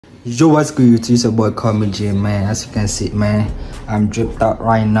Yo, what's good, YouTube? It's your boy Call Me J, man. As you can see, man, I'm dripped out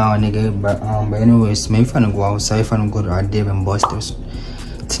right now, nigga. But anyways, man, if I go outside, if I go to our Dave and Buster's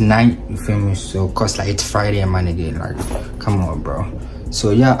tonight, you feel me? So, cause like it's Friday, man, nigga. Like, come on, bro. So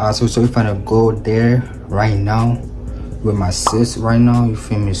yeah, so if I go there right now with my sis right now, you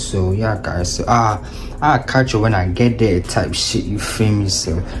feel me? So yeah, guys. So I'll catch you when I get there, type shit. You feel me?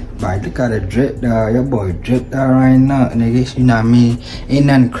 So. But look at the drip your boy dripped out right now, nigga. You know what I mean? Ain't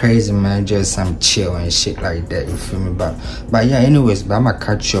nothing crazy, man. Just some chill and shit like that. You feel me? But yeah, anyways, but I'ma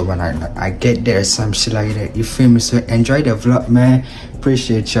catch you when I get there, some shit like that. You feel me? So enjoy the vlog, man.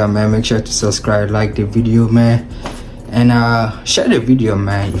 Appreciate y'all, man. Make sure to subscribe, like the video, man, and share the video,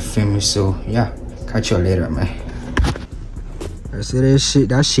 man. You feel me? So yeah, catch you later, man. I see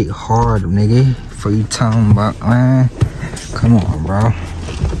that shit hard, nigga. For you talking about, man. Come on, bro.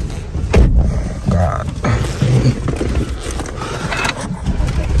 God.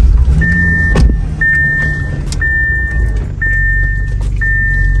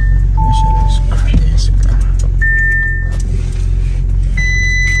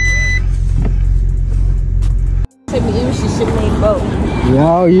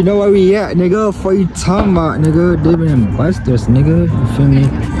 Yo, you know where we at, nigga? For you talking about, nigga, David and Buster's, nigga. You feel me?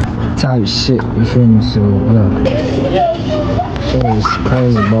 Type shit, you feel me? So yeah. It's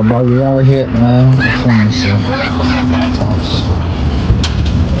crazy, but we out here, man. You feel me? So type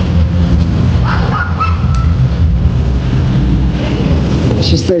shit.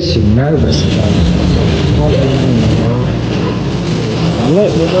 She said she's nervous about it.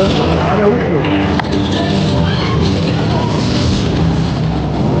 Look, nigga.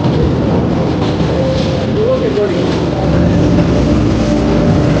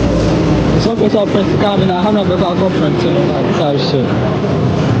 What's up, Prince Cardinal? I'm not about to go Prince type shit.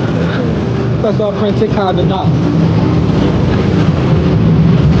 What's up, Prince Cardinal?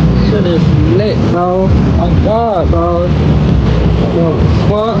 Shit is lit, bro. Oh God, bro.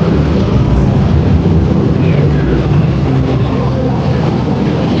 What?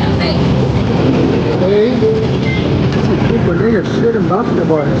 Hey, people niggas shit in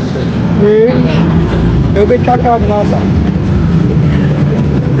basketball and shit. Hey, you'll be talking about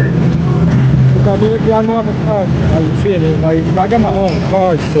I know I have a car. I feel it. Like, I got my own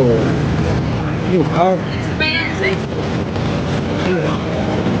car, so you car. Fancy. Yeah.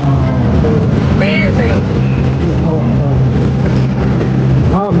 Fancy.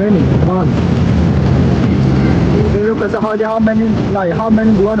 How many? One. Look at how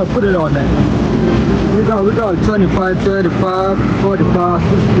many you want to put it on there? We got 25, 35, 45,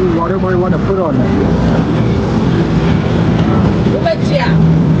 50, whatever you want to put on there.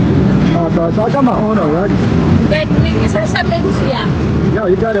 So I got my own already. Yeah,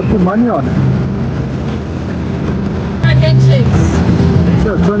 you gotta put money on it. I get chips.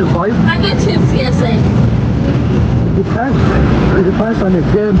 So 25? I get chips, yes, sir. It depends on the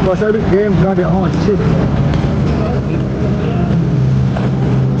game, because every game got their own chip.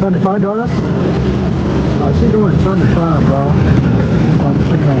 $25? Oh, she doing 25, bro.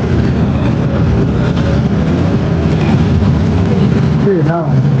 See now.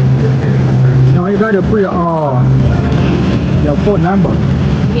 No, you gotta put your phone number.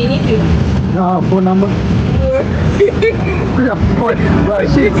 Me need No, phone number. Put your phone. Right,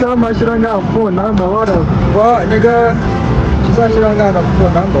 she told me she don't got a phone number. What, nigga? She said she don't got a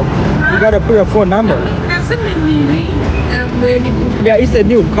phone number. You gotta put your phone number. Yeah, it's a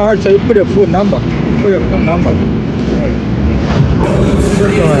new card, so you put your phone number. Put your phone number.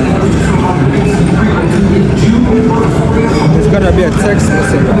 It's gonna be a text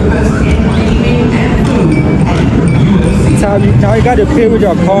message. Now you gotta pay with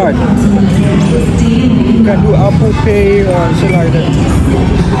your card. You can do Apple Pay or shit like that.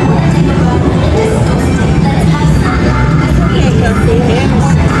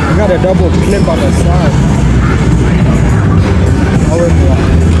 You got a double clip on the side.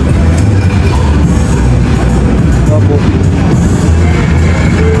 Double.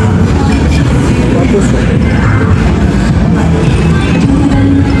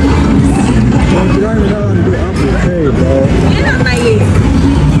 You don't even know how to do Apple Pay, bro.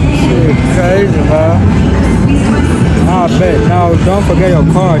 Shit, crazy, man. I bet. Now, don't forget your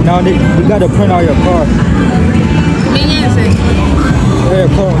card. Now, you gotta print out your card. Yeah, your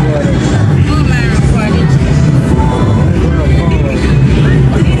card, yeah.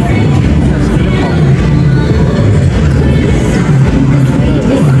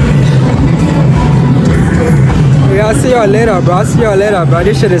 Yeah, I'll see y'all later, bro. I'll see y'all later, bro.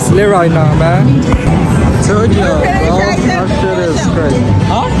 This shit is lit right now, man. I told you, bro. That shit is crazy.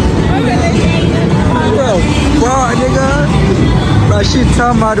 Huh? Bro, nigga. Bro, she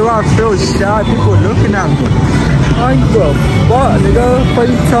talking about do I feel shy? People looking at me. I ain't give a fuck, nigga. What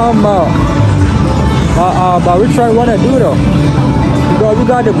you talking about? But we try what I do though. We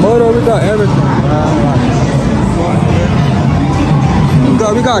got the motor, we got everything.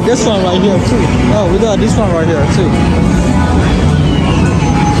 We got this one right here too. Oh, we got this one right here too.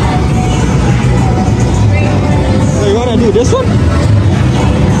 So you wanna do this one?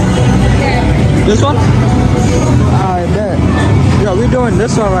 This one? Alright, bet. Yeah, we doing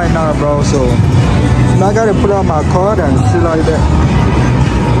this one right now, bro. So now I gotta put on my card and shit like that.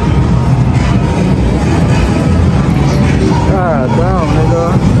 God damn, nigga.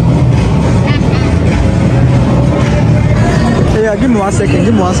 Hey, yeah, give me 1 second.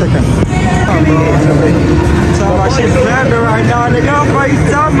 Give me 1 second. Oh, bro. So my shit's slamming right now, nigga. What you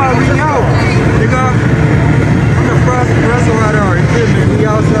talking about? We out, nigga. I'm the first reservoir. You feel me? We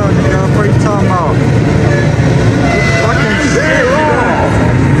outside, nigga. What you talking about? Fucking shit,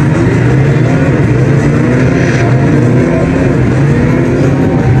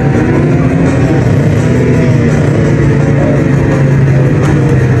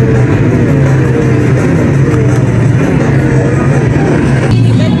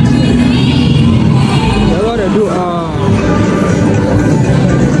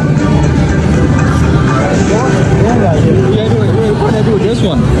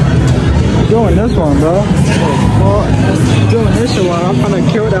 this one, bro. Doing this one, I'm gonna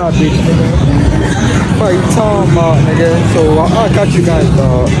kill that bitch, nigga. What you talking about, nigga? So I'll catch you guys,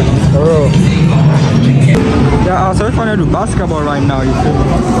 dog. For real. Yeah, so if I wanna do basketball right now, you feel me?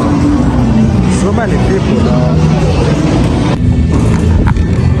 So many people,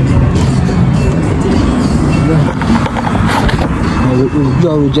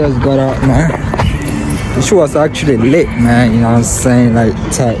 dog. We just got out, man. This was actually lit, man, you know what I'm saying? Like,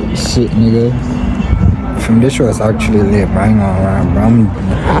 tight shit, nigga. From this was actually lit, but I ain't gonna lie, bro.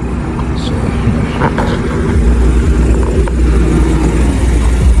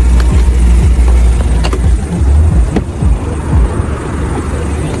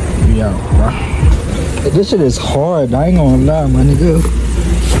 Yo, bro. This shit is hard, I ain't gonna lie, my nigga.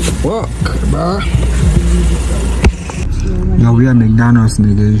 Fuck, bro. Yo, we at McDonald's,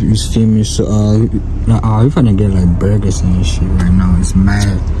 nigga. You feel me? So, we finna get like burgers and shit right now. It's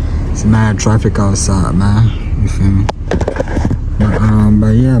mad traffic outside, man. You feel me?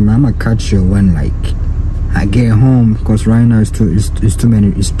 But yeah, man, I'ma catch you when like I get home, cause right now it's too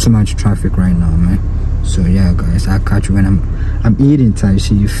much traffic right now, man. So yeah, guys, I'll catch you when I'm eating type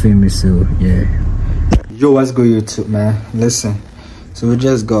shit. You feel me? So yeah. Yo, what's good, YouTube, man? Listen, so we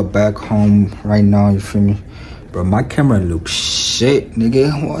just got back home right now. You feel me? Bro, my camera looks shit,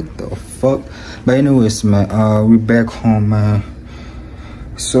 nigga. What the fuck? But anyways, man, we back home, man.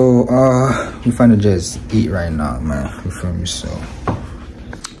 So, we finna just eat right now, man. You feel me? So,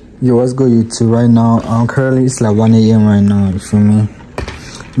 yo, what's good, YouTube? Right now, currently it's like 1 AM right now. You feel me?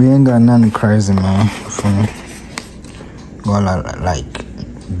 We ain't got nothing crazy, man. You feel me? Got like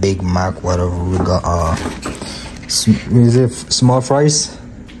Big Mac, whatever. We got is it small fries?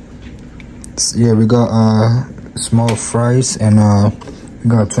 Yeah, we got small fries and we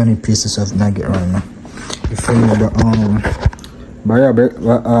got 20 pieces of nugget right now. You feel me? But yeah,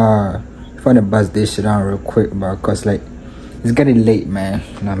 if I bust this shit down real quick, bro, cause like it's getting late, man. You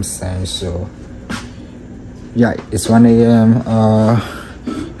know what I'm saying? So yeah, it's 1 AM.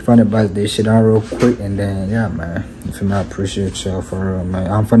 If I bust this shit down real quick, and then yeah, man. You feel me? I appreciate y'all for real, man.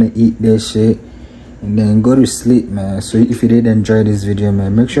 I'm finna eat this shit and then go to sleep, man. So if you did enjoy this video,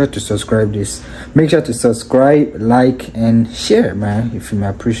 man, make sure to subscribe like and share, man. If you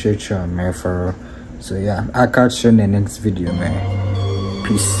appreciate you, man, for real. So yeah, I'll catch you in the next video, man.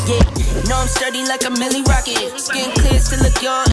 Peace. Yeah, no, I'm sturdy like a milli rocket. Skin clear, still look young.